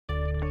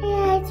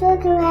guys,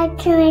 welcome back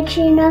to my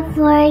channel.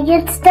 Before I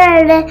get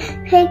started,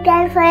 click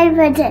that like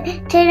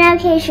button, turn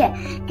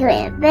notification, give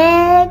me a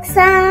big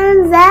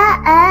thumbs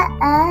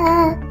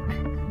up.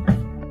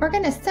 We're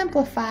going to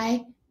simplify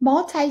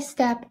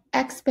multi-step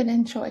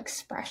exponential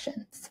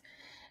expressions.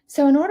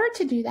 So in order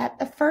to do that,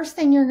 the first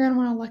thing you're going to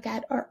want to look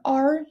at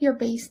are your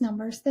base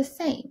numbers the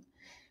same?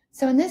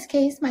 So in this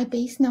case, my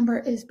base number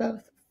is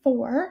both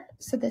 4,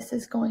 so this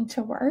is going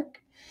to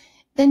work.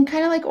 Then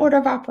kind of like order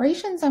of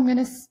operations, I'm going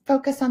to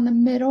focus on the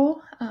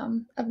middle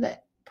of the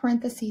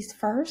parentheses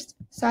first.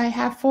 So I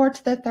have 4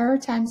 to the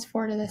third times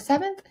 4 to the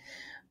 7th.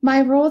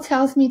 My rule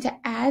tells me to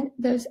add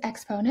those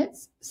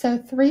exponents. So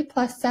 3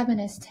 plus 7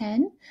 is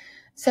 10.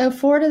 So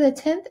 4 to the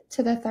 10th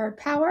to the third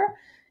power.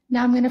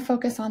 Now I'm going to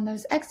focus on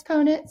those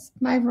exponents.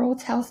 My rule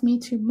tells me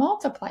to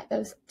multiply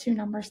those two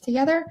numbers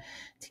together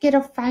to get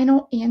a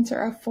final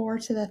answer of 4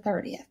 to the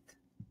 30th.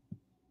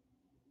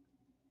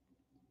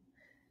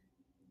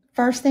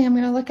 First thing I'm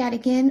going to look at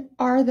again,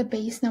 are the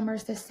base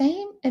numbers the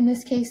same? In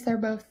this case, they're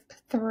both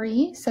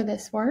 3, so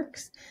this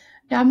works.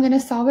 Now I'm going to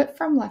solve it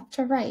from left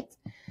to right.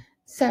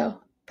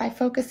 So by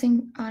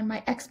focusing on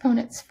my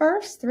exponents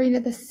first, 3 to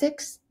the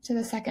 6th to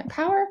the second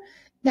power,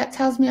 that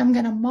tells me I'm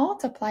going to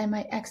multiply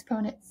my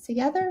exponents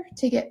together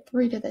to get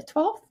 3 to the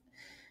 12th.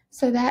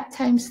 So that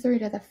times 3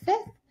 to the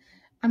 5th.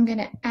 I'm going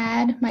to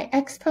add my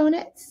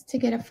exponents to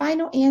get a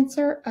final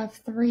answer of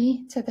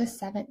 3 to the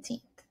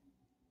 17th.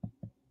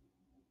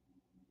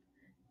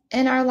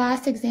 In our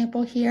last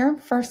example here,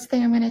 first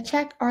thing I'm going to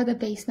check, are the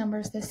base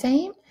numbers the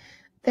same?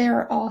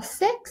 They're all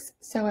 6,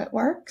 so it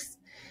works.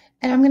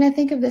 And I'm going to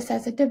think of this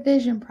as a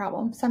division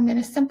problem. So I'm going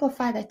to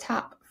simplify the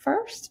top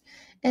first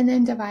and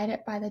then divide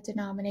it by the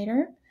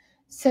denominator.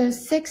 So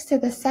 6 to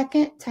the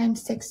 2nd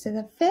times 6 to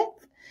the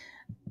 5th.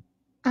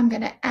 I'm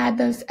going to add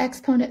those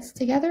exponents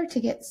together to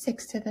get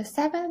 6 to the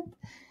 7th.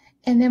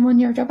 And then when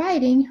you're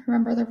dividing,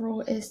 remember the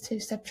rule is to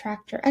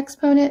subtract your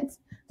exponents.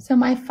 So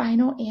my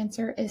final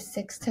answer is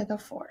 6 to the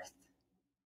 4th.